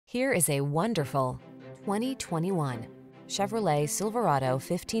Here is a wonderful 2021 Chevrolet Silverado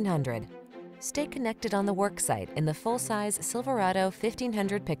 1500. Stay connected on the worksite in the full-size Silverado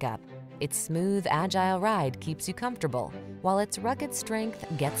 1500 pickup. Its smooth, agile ride keeps you comfortable, while its rugged strength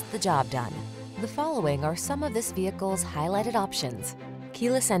gets the job done. The following are some of this vehicle's highlighted options: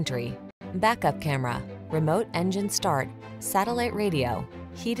 keyless entry, backup camera, remote engine start, satellite radio,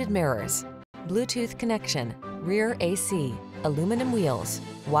 heated mirrors, Bluetooth connection, rear AC, aluminum wheels,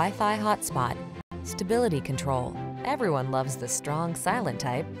 Wi-Fi hotspot, stability control. Everyone loves the strong, silent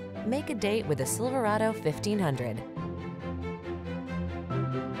type. Make a date with a Silverado 1500.